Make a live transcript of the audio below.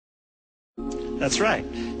That's right.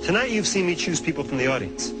 Tonight you've seen me choose people from the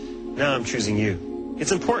audience. Now I'm choosing you.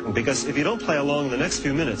 It's important because if you don't play along in the next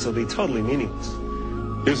few minutes, it'll be totally meaningless.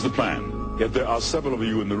 Here's the plan. If there are several of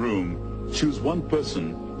you in the room, choose one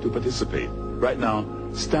person to participate. Right now,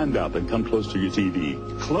 stand up and come close to your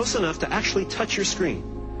TV. Close enough to actually touch your screen.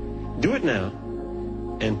 Do it now,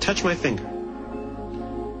 and touch my finger.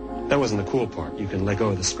 That wasn't the cool part. You can let go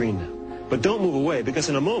of the screen now. But don't move away, because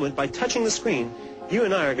in a moment, by touching the screen, you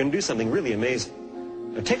and I are going to do something really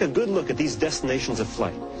amazing. Now take a good look at these destinations of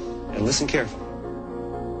flight, and listen carefully.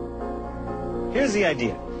 Here's the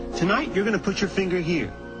idea. Tonight, you're going to put your finger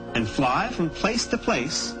here, and fly from place to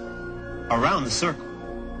place around the circle.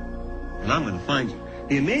 And I'm going to find you.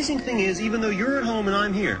 The amazing thing is, even though you're at home and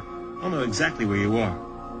I'm here, I'll know exactly where you are.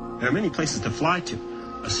 There are many places to fly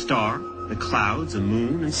to. A star, the clouds, a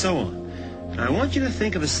moon, and so on. And I want you to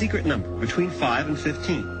think of a secret number between 5 and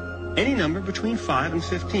 15. Any number between 5 and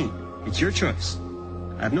 15. It's your choice.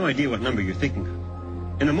 I have no idea what number you're thinking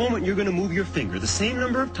of. In a moment, you're going to move your finger the same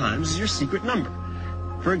number of times as your secret number.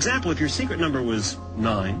 For example, if your secret number was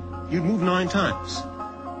 9, you'd move 9 times.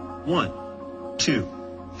 1, 2,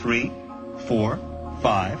 3, 4,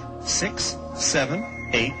 5, 6,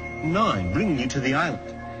 7, 8, 9, bringing you to the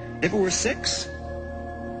island. If it were 6,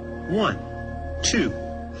 1, 2,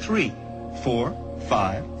 3, 4,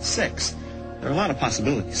 5, 6. There are a lot of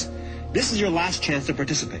possibilities. This is your last chance to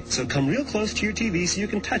participate, so come real close to your TV so you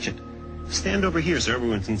can touch it. Stand over here so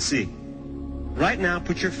everyone can see. Right now,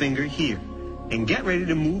 put your finger here, and get ready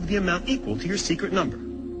to move the amount equal to your secret number.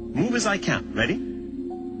 Move as I count. Ready?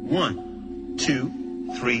 1, 2,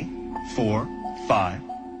 3, 4, 5,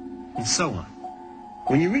 and so on.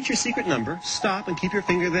 When you reach your secret number, stop and keep your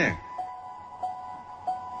finger there.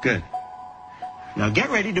 Good. Now get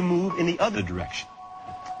ready to move in the other direction.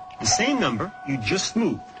 The same number you just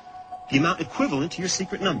moved, the amount equivalent to your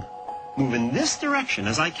secret number. Move in this direction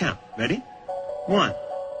as I count. Ready? 1,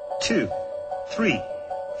 2, 3,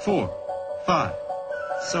 4, 5,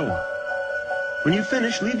 so on. When you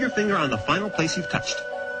finish, leave your finger on the final place you've touched.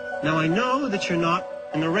 Now I know that you're not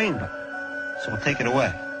in the rainbow, so I'll take it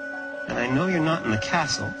away. And I know you're not in the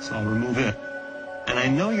castle, so I'll remove it. And I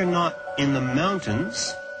know you're not in the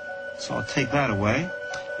mountains, so I'll take that away.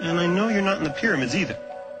 And I know you're not in the pyramids either,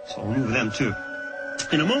 so I'll remove them too.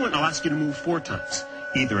 In a moment, I'll ask you to move 4 times,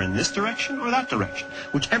 either in this direction or that direction,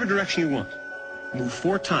 whichever direction you want. Move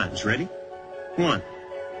 4 times. Ready? 1,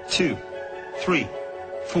 2, 3,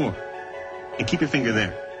 4. And keep your finger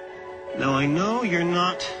there. Now, I know you're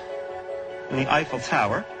not in the Eiffel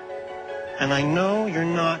Tower, and I know you're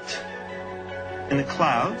not in the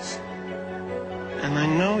clouds, and I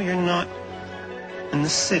know you're not in the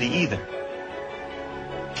city either.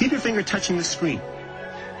 Keep your finger touching the screen.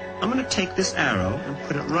 I'm going to take this arrow and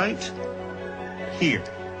put it right here.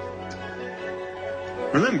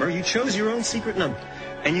 Remember, you chose your own secret number,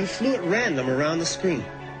 and you flew at random around the screen.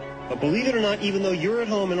 But believe it or not, even though you're at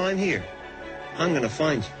home and I'm here, I'm going to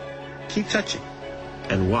find you. Keep touching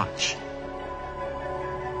and watch.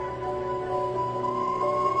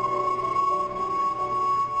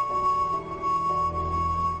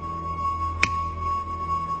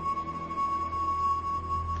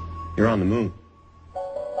 You're on the moon.